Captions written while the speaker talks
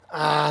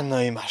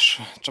No i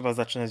masz. Trzeba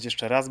zaczynać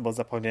jeszcze raz, bo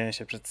zapomniałem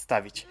się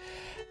przedstawić.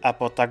 A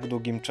po tak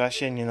długim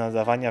czasie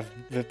nienadawania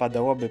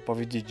wypadałoby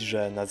powiedzieć,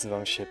 że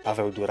nazywam się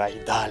Paweł Dura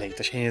i dalej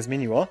to się nie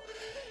zmieniło.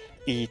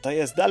 I to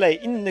jest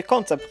dalej inny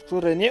koncept,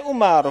 który nie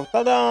umarł.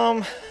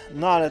 Tadam!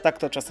 No ale tak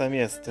to czasem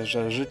jest,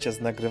 że życie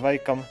z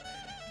nagrywajką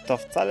to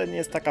wcale nie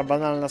jest taka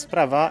banalna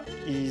sprawa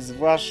i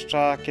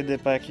zwłaszcza kiedy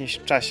po jakimś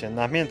czasie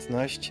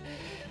namiętność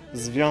w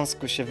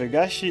związku się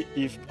wygasi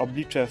i w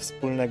oblicze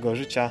wspólnego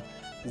życia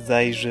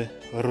zajrzy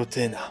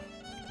rutyna.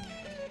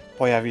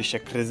 Pojawi się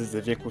kryzys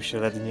wieku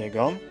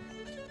średniego.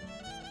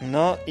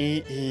 No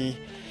i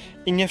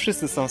nie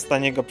wszyscy są w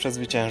stanie go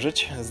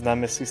przezwyciężyć.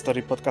 Znamy z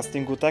historii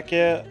podcastingu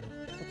takie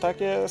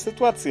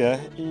sytuacje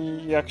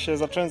i jak się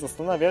zacząłem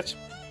zastanawiać,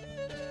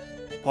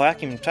 po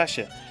jakim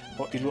czasie,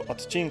 po ilu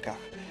odcinkach,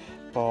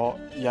 po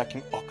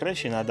jakim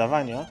okresie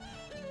nadawania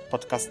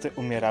podcasty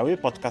umierały,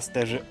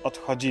 podcasterzy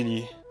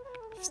odchodzili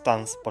w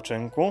stan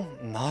spoczynku,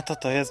 no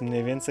to jest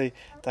mniej więcej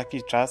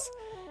taki czas,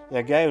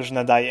 jak ja już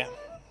nadaję.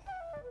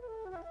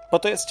 Bo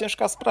to jest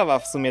ciężka sprawa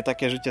w sumie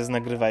takie życie z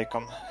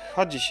nagrywajką.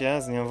 Chodzi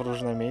się z nią w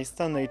różne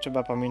miejsca, no i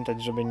trzeba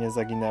pamiętać, żeby nie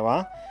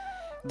zaginęła.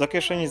 Do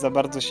kieszeni za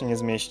bardzo się nie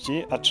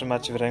zmieści, a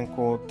trzymać w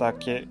ręku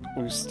takie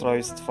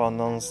ustrojstwo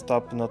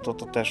non-stop, no to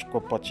też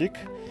kłopocik.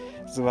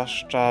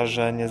 Zwłaszcza,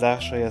 że nie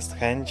zawsze jest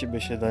chęć,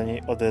 by się do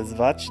niej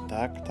odezwać,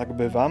 tak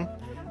bywa.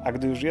 A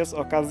gdy już jest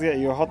okazja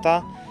i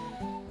ochota,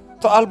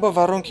 to albo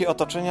warunki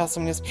otoczenia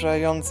są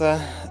niesprzyjające,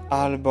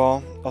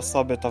 albo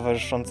osoby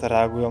towarzyszące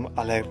reagują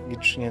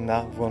alergicznie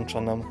na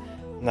włączoną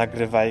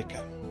nagrywajkę.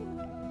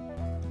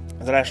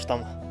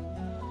 Zresztą,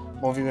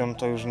 mówiłem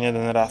to już nie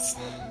jeden raz.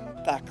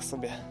 Tak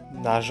sobie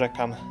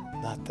narzekam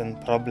na ten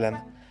problem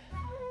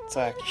co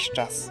jakiś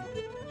czas.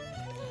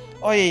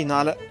 Ojej, no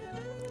ale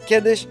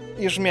kiedyś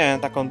już miałem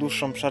taką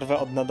dłuższą przerwę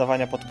od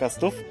nadawania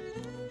podcastów.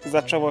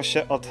 Zaczęło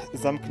się od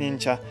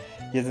zamknięcia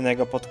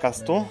jednego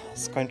podcastu,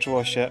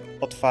 skończyło się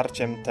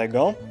otwarciem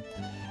tego,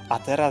 a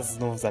teraz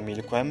znów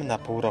zamilkłem na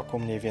pół roku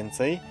mniej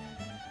więcej.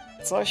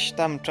 Coś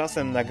tam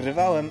czasem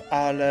nagrywałem,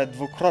 ale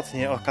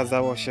dwukrotnie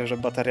okazało się, że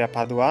bateria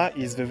padła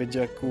i z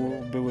wywiadziku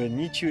były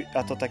nici,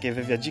 a to takie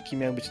wywiadziki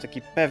miał być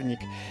taki pewnik,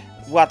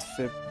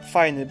 łatwy,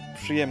 fajny,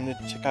 przyjemny,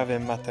 ciekawy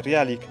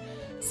materialik,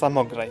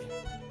 samograj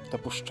do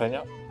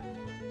puszczenia.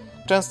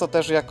 Często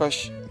też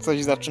jakoś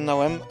coś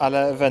zaczynałem,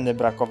 ale weny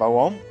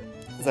brakowało.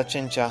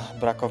 Zacięcia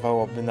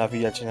brakowało, by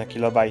nawijać na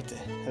kilobajty.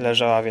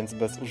 Leżała więc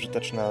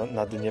bezużyteczna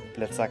na dnie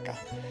plecaka.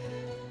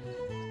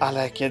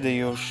 Ale kiedy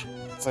już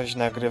coś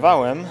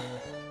nagrywałem,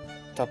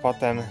 to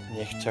potem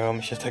nie chciało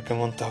mi się tego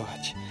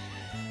montować.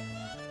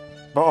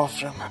 Bo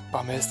owszem,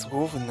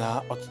 pomysłów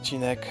na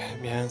odcinek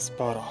miałem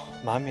sporo.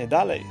 Mam je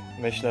dalej.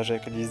 Myślę, że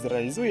kiedyś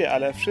zrealizuję,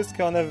 ale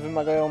wszystkie one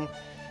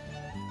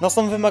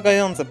są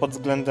wymagające pod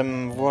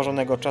względem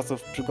włożonego czasu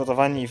w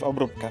przygotowanie i w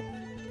obróbkę.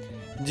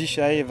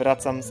 Dzisiaj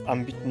wracam z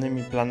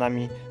ambitnymi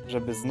planami,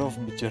 żeby znów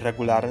być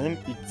regularnym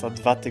i co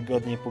 2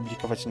 tygodnie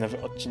publikować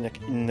nowy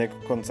odcinek innego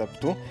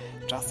konceptu.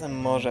 Czasem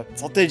może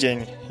co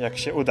tydzień, jak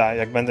się uda,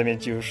 jak będę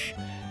mieć już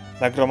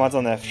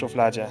nagromadzone w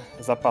szufladzie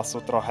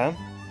zapasu trochę.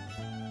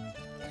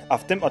 A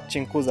w tym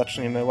odcinku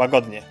zaczniemy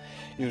łagodnie.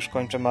 Już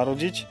kończę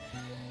marudzić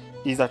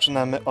i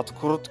zaczynamy od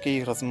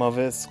krótkiej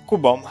rozmowy z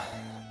Kubą.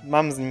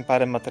 Mam z nim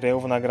parę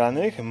materiałów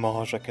nagranych,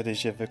 może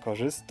kiedyś je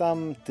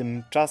wykorzystam.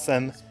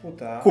 Tymczasem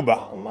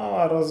Kuba.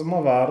 Mała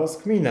rozmowa,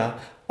 rozkmina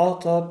o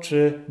to,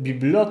 czy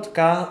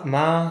bibliotka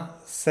ma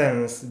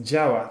sens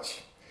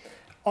działać.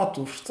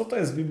 Otóż, co to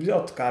jest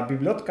bibliotka?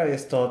 Bibliotka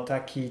jest to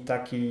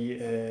taki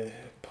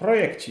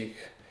projekcik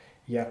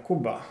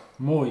Jakuba.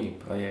 Mój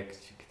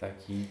projekcik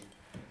taki.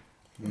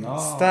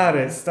 No.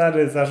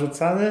 Stary,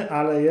 zarzucany,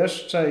 ale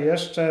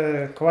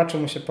jeszcze kołaczy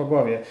mu się po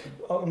głowie.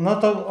 No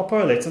to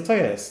opowiadaj, co to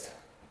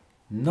jest?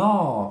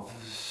 No,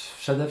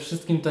 przede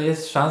wszystkim to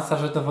jest szansa,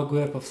 że to w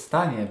ogóle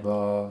powstanie,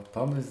 bo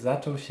pomysł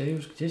zaczął się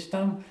już gdzieś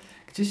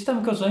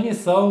tam korzenie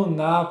są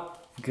na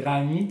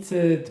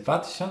granicy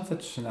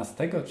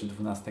 2013 czy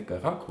 2012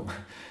 roku.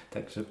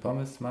 Także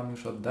pomysł mam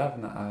już od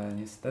dawna, ale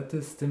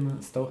niestety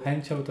z tą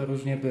chęcią to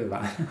różnie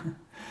bywa.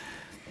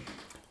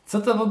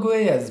 Co to w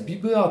ogóle jest?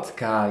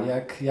 Bibliotka,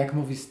 jak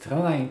mówi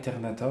strona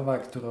internetowa,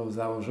 którą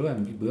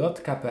założyłem,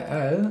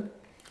 bibliotka.pl.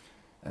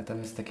 Tam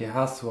jest takie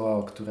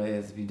hasło, które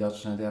jest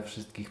widoczne dla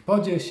wszystkich.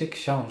 Podziel się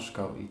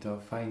książką i to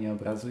fajnie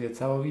obrazuje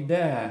całą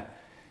ideę.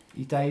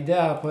 I ta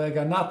idea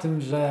polega na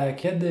tym, że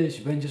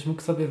kiedyś będziesz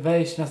mógł sobie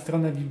wejść na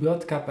stronę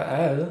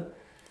bibliotka.pl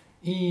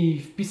i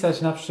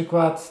wpisać na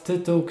przykład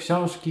tytuł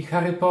książki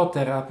Harry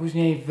Potter, a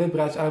później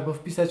wybrać albo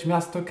wpisać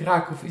miasto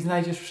Kraków i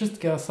znajdziesz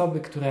wszystkie osoby,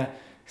 które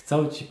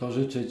chcą Ci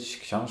pożyczyć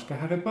książkę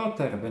Harry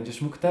Potter.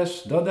 Będziesz mógł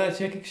też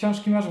dodać, jakie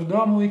książki masz w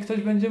domu i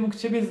ktoś będzie mógł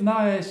Ciebie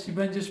znaleźć i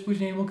będziesz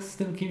później mógł z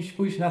tym kimś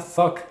pójść na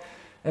sok,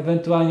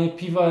 ewentualnie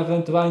piwo,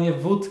 ewentualnie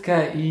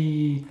wódkę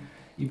i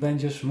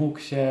będziesz mógł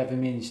się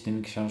wymienić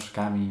tymi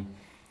książkami.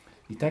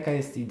 I taka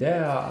jest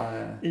idea,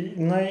 ale...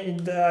 No i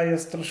idea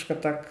jest troszkę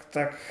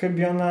tak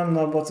chybiona,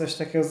 no bo coś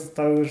takiego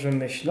zostało już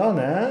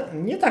wymyślone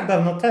nie tak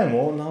dawno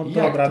temu, no Jak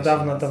dobra, to się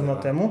dawno nazywa?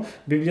 temu.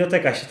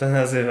 Biblioteka się to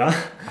nazywa.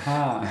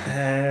 Aha,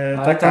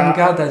 ale Taka, tam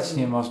gadać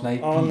nie można i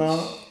pić.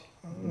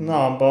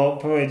 No, bo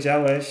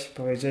powiedziałeś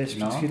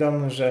No. przed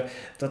chwilą, że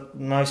to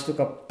ma być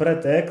tylko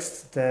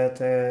pretekst,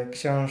 te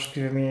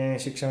książki, wymienianie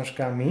się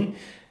książkami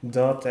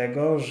do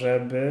tego,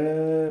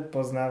 żeby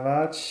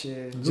poznawać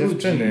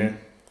dziewczyny.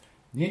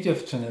 Nie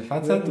dziewczyny,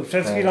 facetów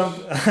Przed też. chwilą,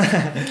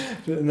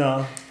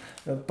 no,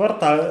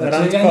 portal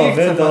Znaczy, ja nie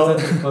randkowy chcę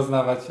facetów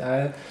poznawać,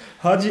 ale...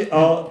 chodzi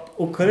o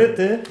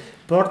ukryty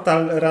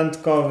portal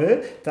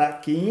randkowy,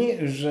 taki,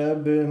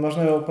 żeby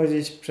można było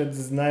powiedzieć przed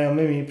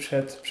znajomymi,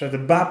 przed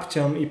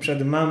babcią i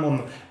przed mamą: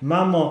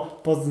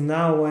 mamo,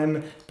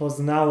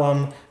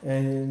 poznałam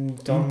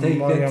tą moją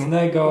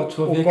Inteligentnego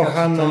człowieka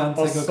ukochaną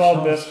czytającego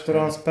osobę, z książkę.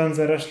 którą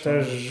spędzę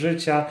resztę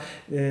życia.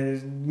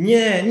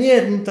 Nie,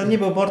 to nie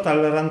był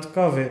portal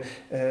randkowy.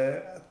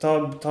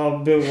 To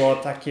było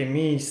takie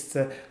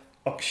miejsce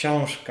o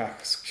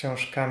książkach, z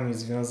książkami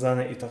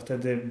związane i to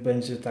wtedy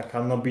będzie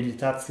taka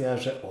nobilitacja,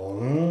 że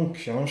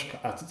książka,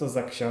 a co to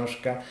za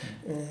książka?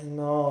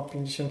 No,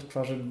 50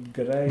 twarzy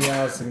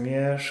Greya,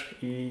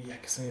 Zmierzch i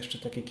jakie są jeszcze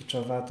takie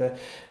kiczowate,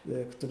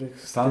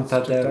 których Pan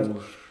wstyd czytać.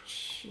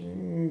 Tadeusz.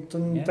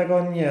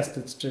 Tego nie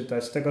wstyd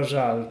czytać, tego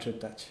żal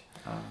czytać.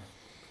 A.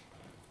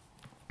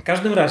 W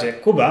każdym razie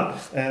Kuba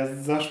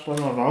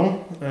zaszponował,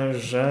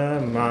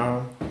 że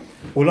ma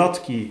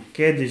ulotki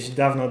kiedyś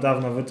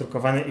dawno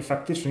wydrukowane i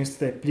faktycznie jest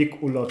tutaj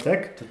plik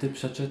ulotek. To ty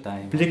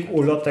przeczytaj. Plik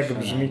ulotek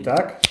brzmi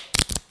tak.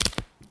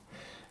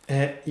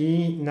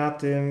 I na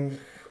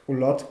tych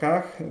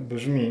ulotkach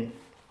brzmi: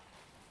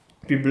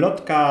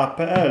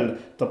 Biblotka.pl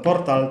to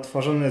portal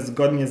tworzony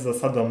zgodnie z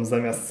zasadą: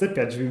 zamiast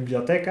sypiać w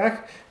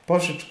bibliotekach,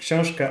 pożycz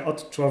książkę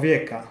od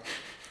człowieka.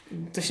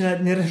 To się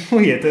nawet nie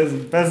rymuje, to jest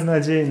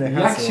beznadziejne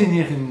hasło. Jak się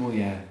nie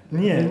rymuje?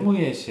 Nie.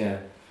 Rymuje się.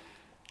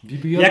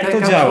 Biblioteka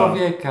Jak to działa?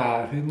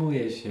 człowieka.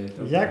 Rymuje się.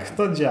 Dobra. Jak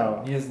to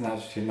działa? Nie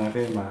znasz się na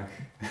rymach.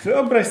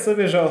 Wyobraź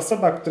sobie, że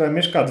osoba, która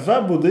mieszka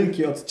 2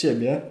 budynki od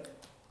ciebie,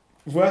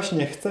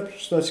 właśnie chce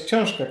przeczytać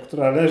książkę,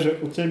 która leży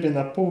u ciebie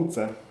na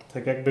półce,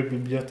 tak jakby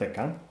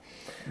biblioteka.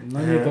 No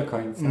nie do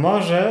końca.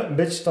 Może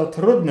być to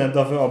trudne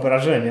do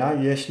wyobrażenia,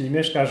 jeśli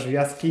mieszkasz w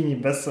jaskini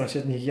bez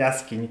sąsiednich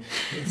jaskiń.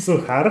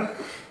 Suchar.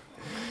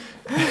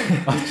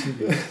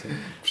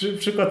 Oczywiście.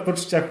 Przykład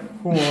poczucia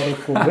humoru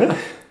Kuby.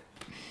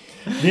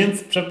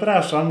 Więc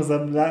przepraszam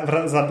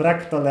za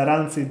brak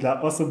tolerancji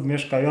dla osób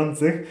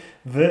mieszkających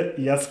w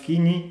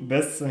jaskini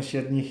bez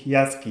sąsiednich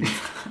jaskiń.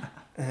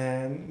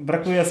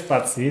 Brakuje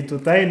spacji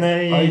tutaj,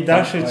 no i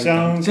dalszy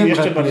ciąg Gdzie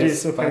jeszcze brakuje bardziej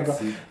suchego.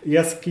 spacji?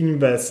 Jaskiń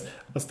bez.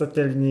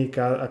 Ostatnia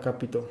linijka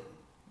akapitu.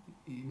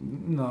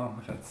 No,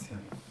 racja.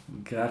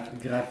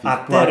 Grafik. A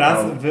teraz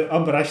płakał.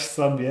 wyobraź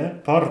sobie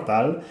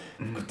portal,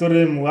 w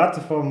którym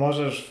łatwo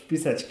możesz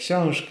wpisać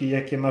książki,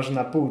 jakie masz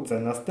na półce.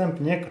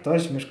 Następnie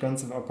ktoś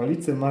mieszkający w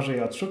okolicy może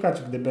je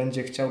odszukać, gdy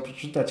będzie chciał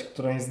przeczytać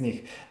którąś z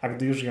nich. A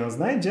gdy już ją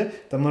znajdzie,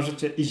 to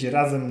możecie iść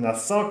razem na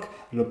sok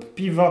lub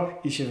piwo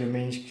i się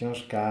wymienić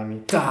książkami.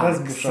 Tak, bez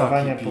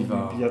buszowania sok i po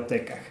piwo.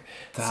 bibliotekach.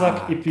 Tak.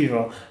 Sok i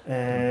piwo.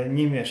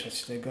 Nie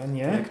mieszać tego,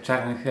 nie? Jak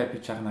czarny chleb i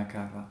czarna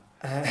kawa.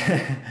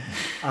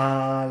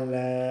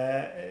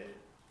 Ale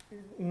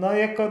no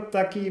jako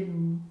taki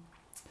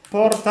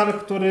portal,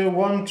 który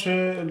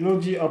łączy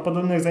ludzi o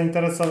podobnych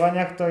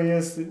zainteresowaniach, to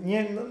jest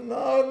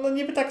no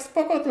niby tak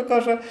spoko,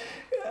 tylko że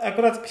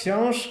akurat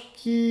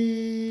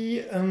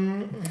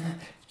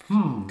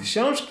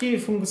książki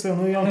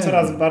funkcjonują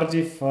coraz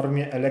bardziej w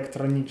formie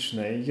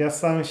elektronicznej. Ja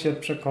sam się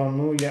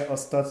przekonuję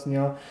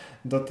ostatnio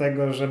do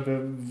tego, żeby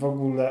w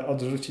ogóle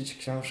odrzucić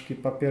książki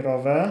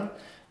papierowe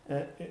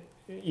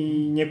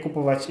i nie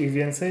kupować ich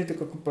więcej,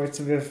 tylko kupować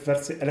sobie w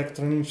wersji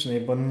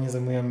elektronicznej, bo one nie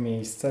zajmują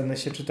miejsca, one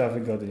się czyta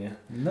wygodnie.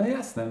 No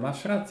jasne,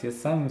 masz rację.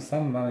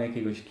 Sam mam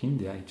jakiegoś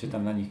Kindle i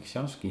czytam na nich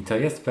książki. To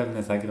jest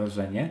pewne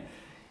zagrożenie.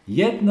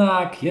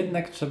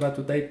 Jednak trzeba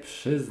tutaj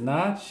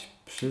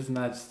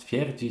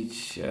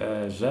stwierdzić,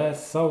 że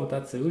są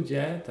tacy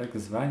ludzie,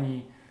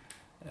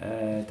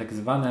 tak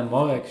zwane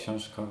mole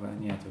książkowe.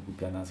 Nie, to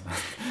głupia nazwa.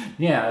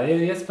 Nie, ale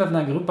jest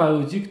pewna grupa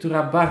ludzi,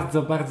 która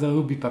bardzo, bardzo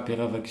lubi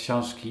papierowe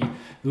książki,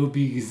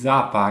 lubi ich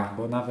zapach,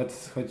 bo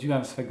nawet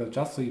chodziłem swego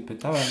czasu i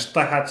pytałem...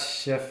 Sztachać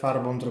się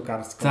farbą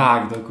drukarską.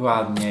 Tak,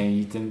 dokładnie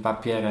i tym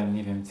papierem,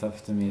 nie wiem co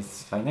w tym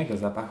jest fajnego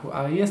zapachu,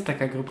 ale jest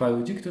taka grupa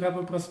ludzi, która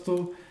po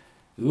prostu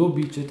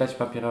lubi czytać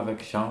papierowe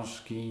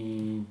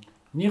książki.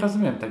 Nie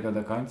rozumiem tego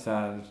do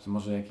końca,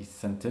 może jakiś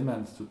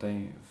sentyment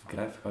tutaj w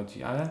grę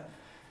wchodzi, ale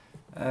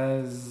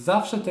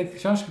zawsze te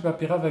książki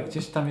papierowe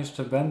gdzieś tam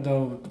jeszcze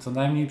będą co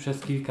najmniej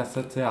przez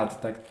kilkaset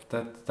lat.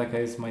 Taka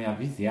jest moja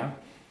wizja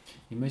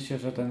i myślę,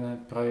 że ten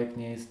projekt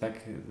nie jest tak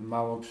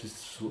mało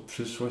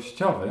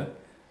przyszłościowy.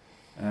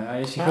 A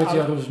jeśli chodzi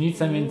o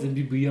różnicę między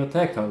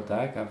biblioteką,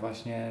 tak, a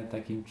właśnie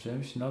takim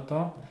czymś, no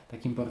to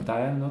takim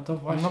portalem, no to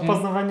właśnie... No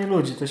poznawanie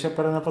ludzi, to się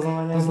opiera na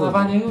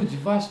poznawanie ludzi,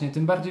 właśnie.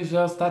 Tym bardziej,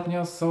 że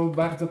ostatnio są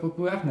bardzo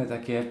popularne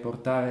takie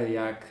portale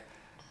jak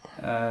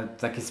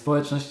takie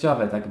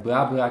społecznościowe, tak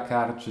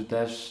BlaBlaCar, czy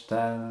też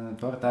ten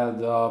portal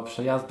do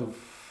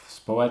przejazdów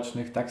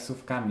społecznych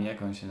taksówkami,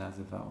 jak on się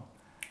nazywał?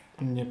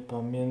 Nie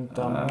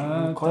pamiętam.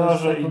 Też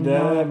Kojarzę ideę,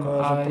 zapomniałem,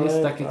 kojarzę ale projekt,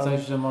 jest takie ale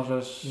coś, że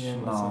możesz nie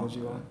wiem, o co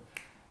chodziło.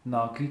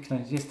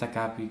 kliknąć, jest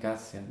taka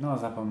aplikacja,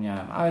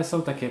 zapomniałem, ale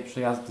są takie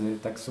przejazdy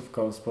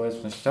taksówką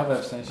społecznościowe,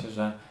 w sensie,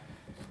 że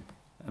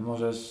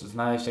możesz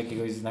znaleźć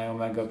jakiegoś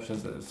znajomego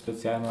przez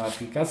specjalną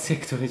aplikację,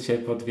 który cię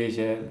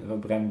podwiezie w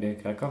obrębie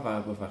Krakowa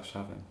albo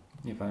Warszawy.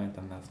 Nie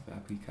pamiętam nazwy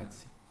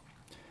aplikacji.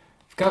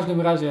 W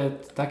każdym razie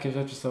takie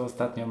rzeczy są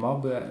ostatnio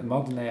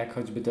modne, jak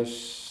choćby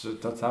też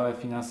to całe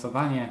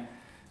finansowanie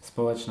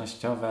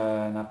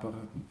społecznościowe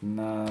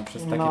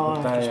przez takie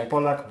portale jak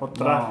Polak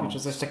Potrafi, czy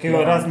coś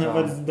takiego. Raz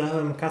nawet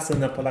dałem kasę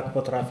na Polak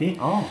Potrafi.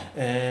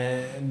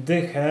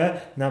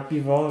 Dychę na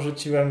piwo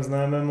rzuciłem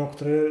znajomemu,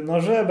 który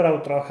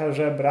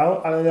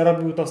żebrał, ale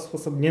robił to w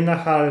sposób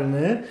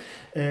nienachalny.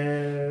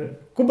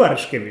 Kuba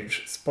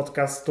Ryszkiewicz z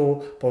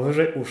podcastu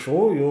Powyżej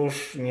Uszu,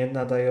 już nie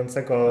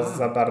nadającego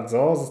za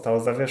bardzo. Został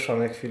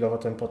zawieszony chwilowo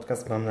ten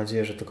podcast. Mam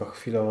nadzieję, że tylko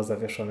chwilowo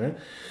zawieszony,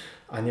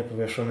 a nie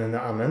powieszony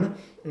na amen.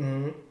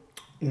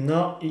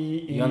 No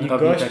i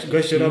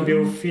gość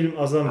robił film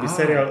o zombie,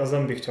 serial o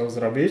zombie chciał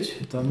zrobić.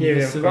 Nie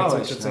wiem w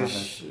końcu, czy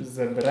coś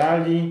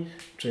zebrali,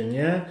 czy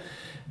nie.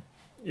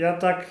 Ja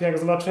tak jak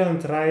zobaczyłem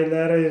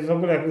trailer, w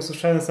ogóle jak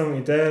usłyszałem samą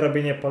ideę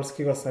robienia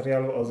polskiego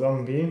serialu o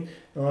zombie,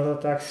 no to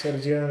tak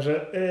stwierdziłem,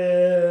 że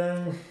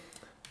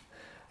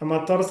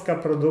amatorska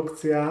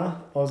produkcja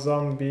o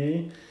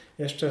zombie,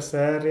 jeszcze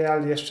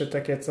serial, jeszcze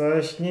takie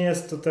coś. Nie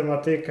jest to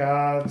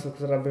tematyka,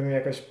 która by mnie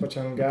jakoś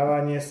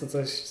pociągała, nie jest to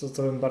coś,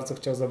 co bym bardzo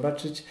chciał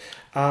zobaczyć,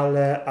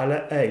 ale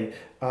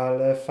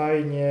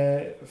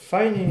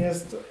fajnie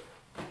jest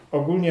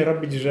ogólnie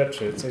robić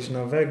rzeczy, coś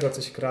nowego,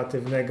 coś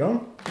kreatywnego.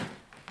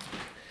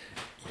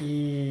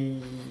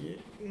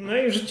 No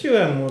i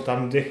rzuciłem mu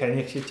tam dychę,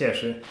 niech się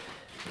cieszy.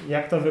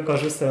 Jak to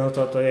wykorzystał,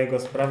 no to jego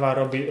sprawa,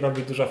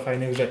 robi dużo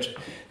fajnych rzeczy.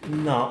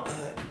 No,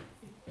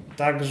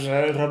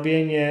 także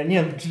robienie, nie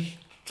wiem,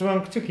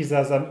 trzymam kciuki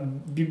za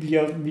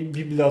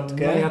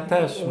bibliotkę. No ja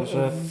też.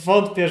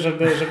 Wątpię,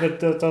 żeby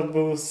to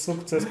był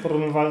sukces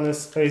porównywalny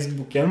z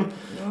Facebookiem.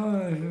 No,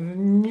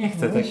 nie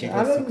chcę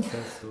takiego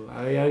sukcesu,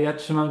 ale ja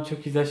trzymam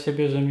kciuki za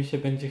siebie, że mi się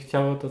będzie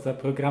chciało to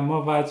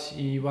zaprogramować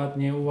i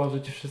ładnie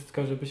ułożyć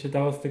wszystko, żeby się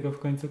dało z tego w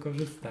końcu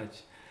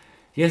korzystać.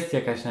 Jest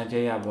jakaś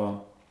nadzieja,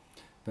 bo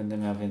będę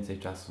miał więcej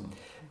czasu.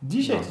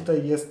 Dzisiaj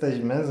tutaj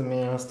jesteśmy,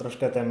 zmieniając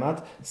troszkę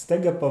temat, z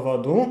tego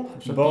powodu,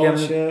 bo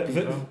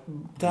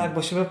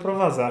się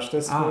wyprowadzasz. To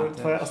jest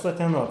twoja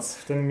ostatnia noc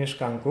w tym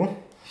mieszkanku.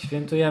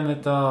 Świętujemy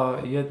to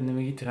 1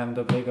 litrem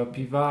dobrego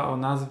piwa o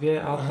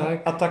nazwie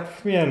Atak.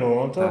 Atak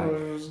Chmielu. To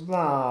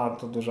zna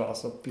to dużo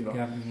osób piwa.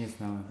 Ja nie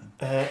znałem.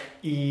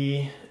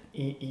 I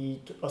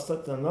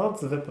ostatnia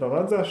noc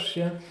wyprowadzasz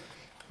się.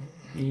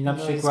 I na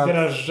przykład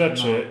zbierasz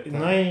rzeczy.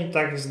 No i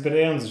tak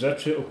zbierając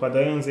rzeczy,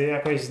 układając je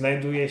jakoś,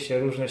 znajduje się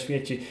różne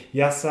śmieci.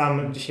 Ja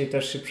sam dzisiaj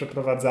też się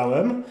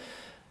przeprowadzałem.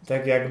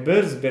 Tak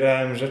jakby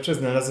zbierałem rzeczy,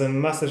 znalazłem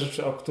masę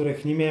rzeczy, o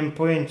których nie miałem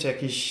pojęcia.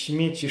 Jakieś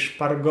śmieci,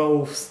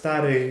 szpargołów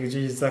starych,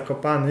 gdzieś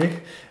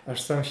zakopanych.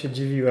 Aż sam się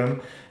dziwiłem,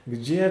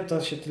 gdzie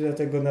to się tyle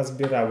tego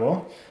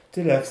nazbierało.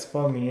 Tyle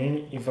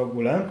wspomnień i w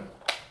ogóle.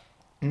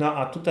 No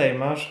a tutaj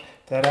masz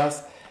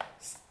teraz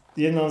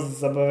jedną z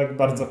zabawek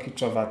bardzo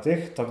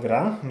kiczowatych. To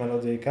gra,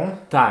 melodyjka.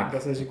 Tak.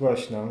 Dosyć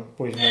głośną.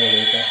 Pójdź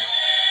melodyjka.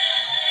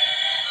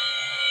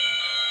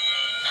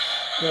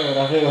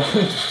 Dobra,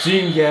 wyłącz.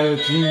 Dżingiel.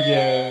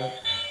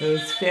 To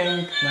jest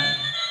piękne.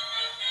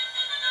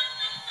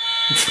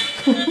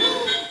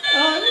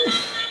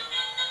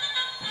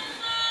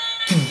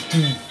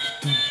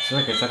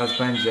 Czekaj, zaraz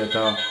będzie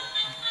to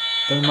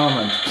ten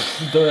moment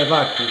do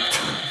lewaków.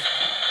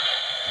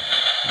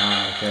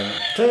 Okay.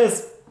 To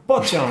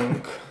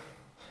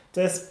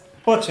jest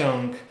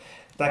pociąg.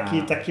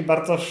 Taki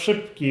bardzo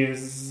szybki,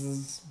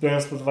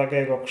 biorąc pod uwagę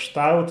jego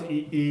kształt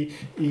i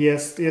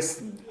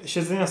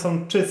siedzenia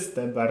są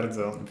czyste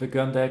bardzo.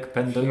 Wygląda jak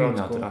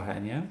Pendolino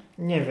trochę, nie?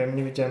 Nie wiem,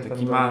 nie widziałem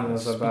taki Pendolino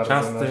za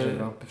bardzo na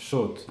żywo.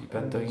 Przód i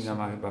Pendolino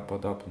ma chyba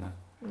podobne.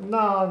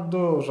 No,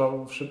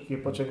 dużo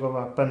szybkich pociągów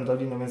ma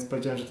Pendolino, więc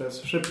powiedziałem, że to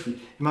jest szybki.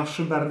 Ma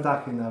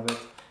szyberdachy nawet,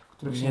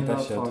 których się nie da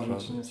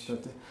otworzyć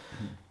niestety.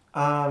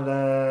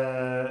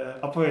 Ale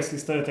opowiedz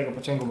historię tego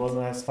pociągu, bo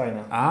ona jest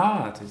fajna.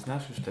 Ty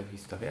znasz już tę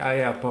historię. A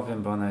ja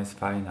opowiem, bo ona jest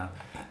fajna.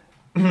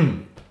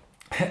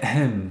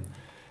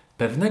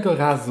 Pewnego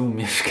razu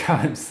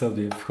mieszkałem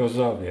sobie w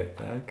Chorzowie,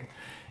 tak?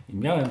 I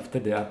miałem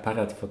wtedy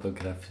aparat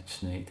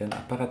fotograficzny i ten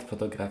aparat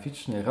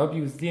fotograficzny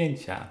robił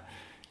zdjęcia.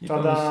 I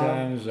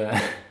pomyślałem, że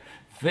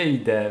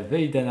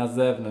wyjdę na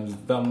zewnątrz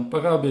z domu,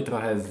 porobię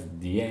trochę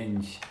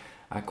zdjęć.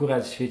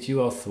 Akurat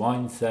świeciło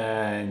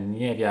słońce,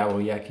 nie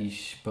wiał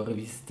jakiś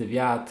porwisty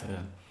wiatr,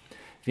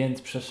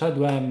 więc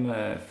przeszedłem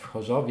w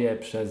Chorzowie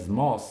przez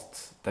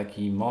most,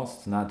 taki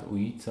most nad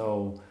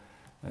ulicą,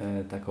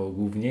 taką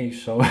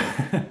główniejszą,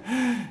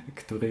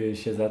 który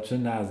się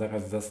zaczyna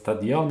zaraz za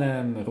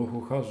stadionem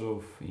Ruchu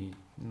Chorzów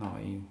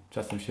i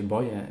czasem się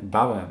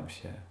bałem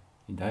się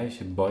I daje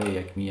się boję,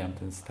 jak mijam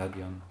ten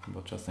stadion,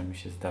 bo czasem mi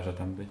się zdarza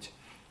tam być.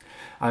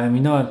 Ale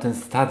minąłem ten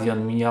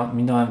stadion,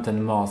 minąłem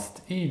ten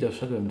most i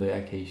doszedłem do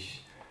jakiejś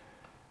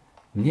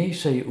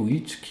mniejszej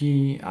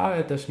uliczki,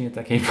 ale też nie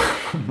takiej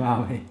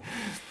małej.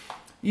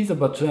 I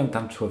zobaczyłem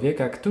tam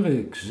człowieka,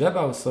 który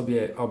grzebał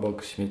sobie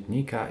obok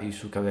śmietnika i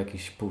szukał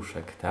jakichś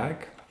puszek,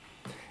 tak?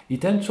 I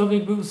ten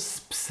człowiek był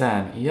z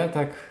psem i ja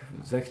tak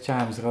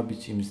zechciałem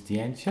zrobić im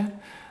zdjęcie,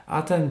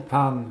 a ten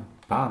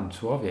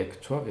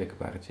człowiek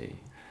bardziej,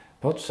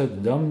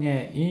 podszedł do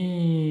mnie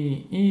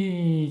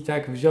i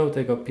tak wziął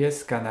tego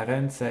pieska na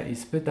ręce i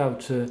spytał,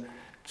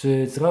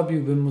 czy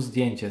zrobiłbym mu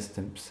zdjęcie z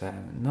tym psem.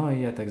 No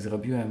i ja tak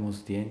zrobiłem mu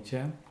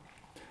zdjęcie.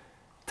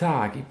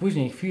 Tak, i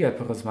później chwilę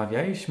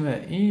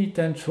porozmawialiśmy i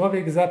ten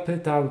człowiek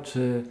zapytał,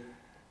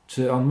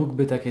 czy on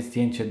mógłby takie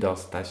zdjęcie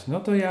dostać. No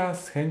to ja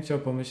z chęcią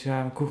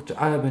pomyślałem, kurczę,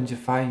 ale będzie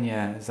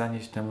fajnie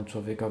zanieść temu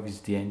człowiekowi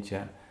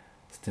zdjęcie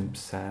z tym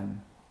psem.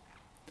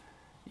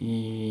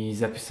 I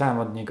zapisałem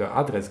od niego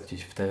adres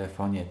gdzieś w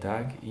telefonie,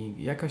 tak?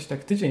 I jakoś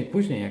tak tydzień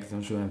później, jak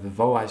zdążyłem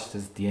wywołać te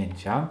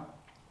zdjęcia,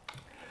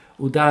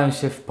 udałem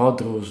się w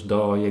podróż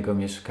do jego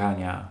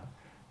mieszkania.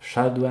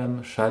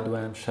 Szedłem,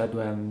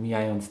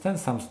 mijając ten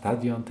sam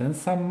stadion, ten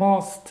sam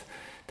most,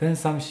 ten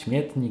sam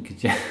śmietnik,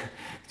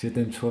 gdzie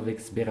ten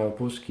człowiek zbierał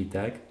puszki,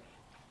 tak?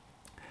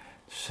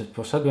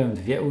 Poszedłem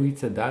 2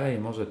 ulice dalej,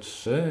 może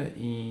 3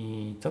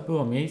 i to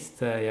było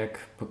miejsce, jak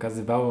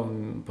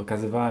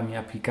pokazywała mi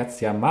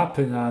aplikacja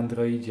mapy na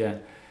Androidzie,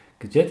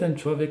 gdzie ten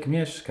człowiek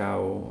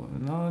mieszkał.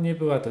 No nie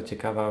była to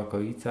ciekawa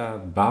okolica,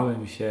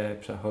 bałem się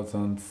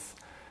przechodząc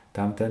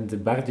tamtędy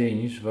bardziej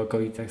niż w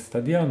okolicach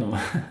stadionu.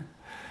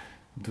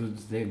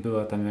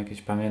 Było tam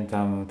jakieś,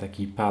 pamiętam,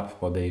 taki pub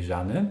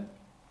podejrzany.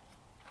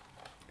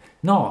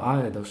 No,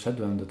 ale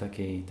doszedłem do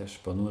takiej też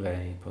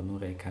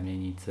ponurej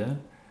kamienicy.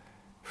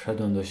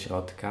 Wszedłem do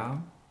środka.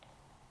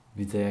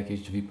 Widzę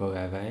jakieś drzwi po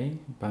lewej.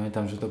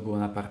 Pamiętam, że to było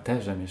na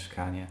parterze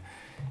mieszkanie.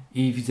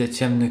 I widzę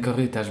ciemny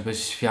korytarz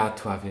bez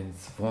światła,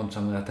 więc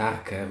włączam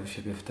latarkę u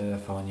siebie w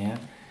telefonie.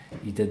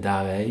 Idę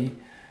dalej.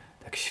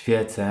 Tak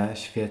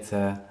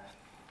świecę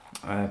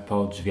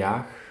po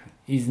drzwiach.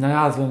 I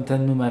znalazłem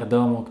ten numer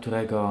domu,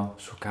 którego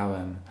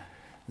szukałem.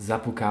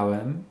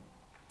 Zapukałem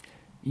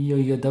i o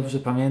ile dobrze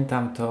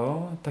pamiętam,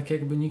 to tak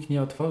jakby nikt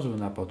nie otworzył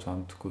na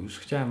początku. Już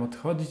chciałem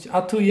odchodzić,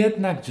 a tu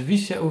jednak drzwi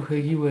się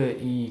uchyliły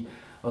i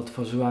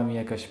otworzyła mi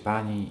jakaś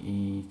pani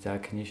i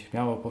tak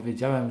nieśmiało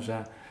powiedziałem,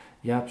 że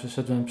ja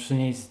przyszedłem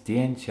przynieść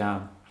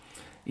zdjęcia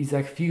i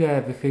za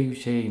chwilę wychylił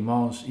się jej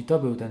mąż i to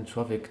był ten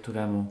człowiek,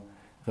 któremu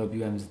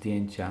robiłem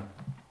zdjęcia.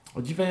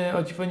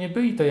 O dziwo nie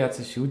byli to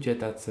jacyś ludzie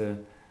tacy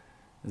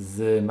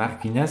z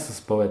marginesu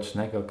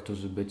społecznego,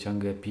 którzy by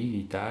ciągle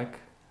pili, tak?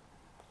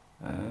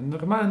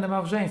 Normalne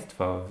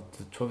małżeństwo.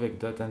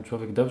 Ten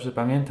człowiek dobrze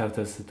pamiętał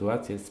tę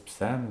sytuację z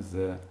psem,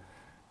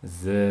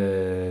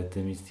 z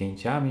tymi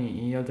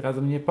zdjęciami i od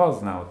razu mnie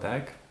poznał,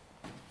 tak?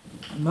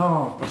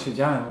 No,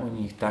 posiedziałem u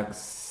nich tak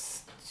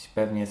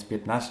pewnie z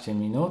 15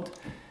 minut.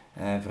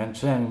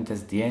 Wręczyłem im te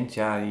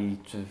zdjęcia i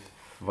czy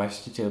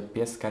właściciel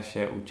pieska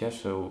się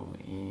ucieszył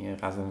i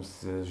razem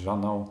z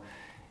żoną.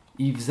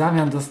 I w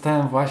zamian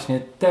dostałem właśnie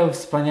tę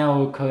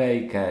wspaniałą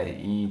kolejkę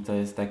i to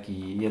jest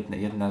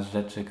jedna z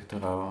rzeczy,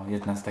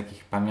 jedna z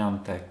takich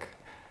pamiątek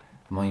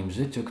w moim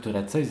życiu,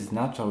 które coś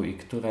znaczą i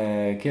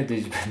które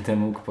kiedyś będę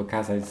mógł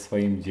pokazać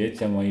swoim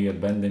dzieciom, o ile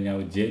będę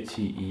miał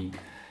dzieci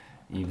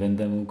i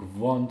będę mógł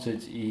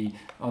włączyć i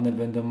one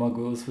będą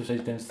mogły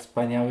usłyszeć ten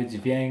wspaniały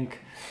dźwięk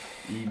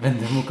i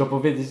będę mógł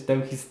opowiedzieć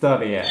tę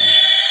historię.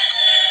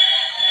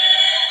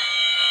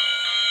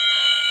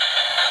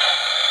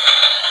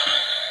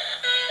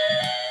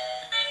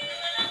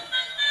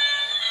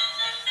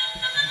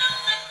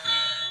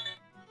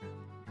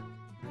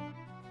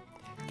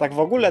 Tak w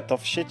ogóle to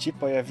w sieci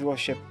pojawiło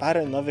się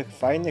parę nowych,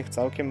 fajnych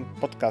całkiem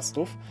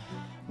podcastów.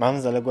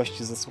 Mam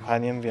zaległości ze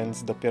słuchaniem,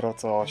 więc dopiero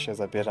co się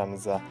zabieram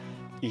za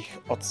ich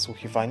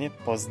odsłuchiwanie,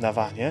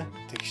 poznawanie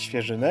tych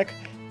świeżynek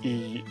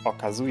i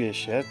okazuje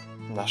się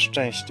na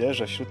szczęście,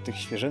 że wśród tych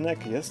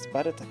świeżynek jest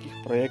parę takich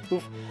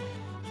projektów,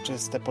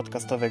 czyste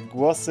podcastowe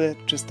głosy,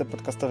 czyste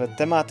podcastowe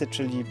tematy,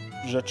 czyli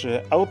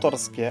rzeczy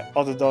autorskie,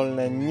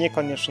 oddolne,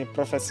 niekoniecznie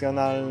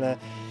profesjonalne,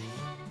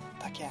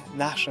 takie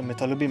nasze, my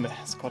to lubimy.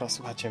 Skoro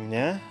słuchacie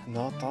mnie,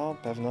 no to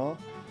pewno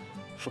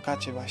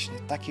szukacie właśnie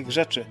takich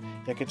rzeczy,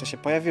 jakie to się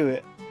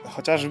pojawiły.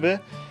 Chociażby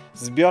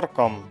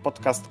zbiorką,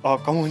 podcast o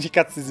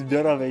komunikacji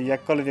zbiorowej,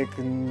 jakkolwiek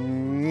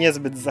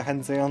niezbyt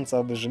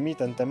zachęcająco brzmi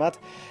ten temat,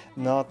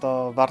 no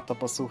to warto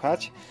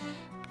posłuchać.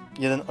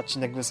 Jeden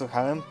odcinek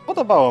wysłuchałem,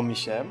 podobało mi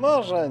się,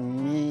 może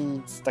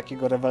nic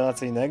takiego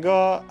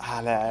rewelacyjnego,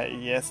 ale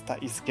jest ta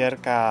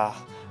iskierka,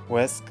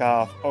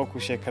 łezka w oku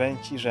się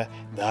kręci, że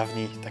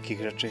dawniej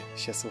takich rzeczy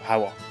się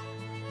słuchało.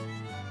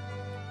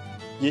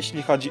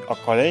 Jeśli chodzi o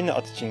kolejne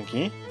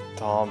odcinki,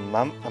 to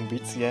mam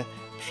ambicje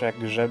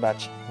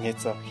przegrzebać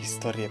nieco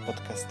historię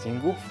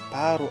podcastingu, w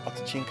paru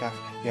odcinkach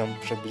ją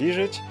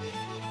przybliżyć,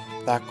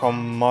 taką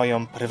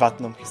moją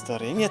prywatną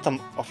historię, nie tą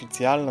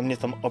oficjalną, nie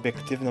tą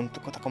obiektywną,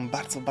 tylko taką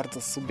bardzo,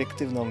 bardzo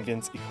subiektywną,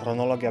 więc ich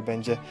chronologia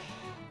będzie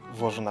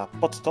włożona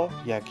pod to,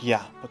 jak ja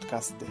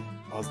podcasty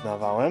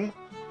poznawałem.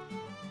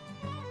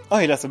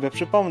 O ile sobie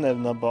przypomnę,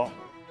 no bo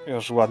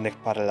już ładnych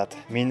parę lat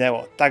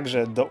minęło.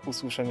 Także do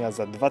usłyszenia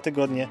za 2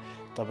 tygodnie.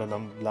 To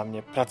będą dla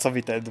mnie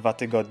pracowite 2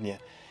 tygodnie,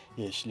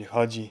 jeśli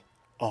chodzi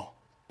o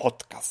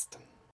podcast.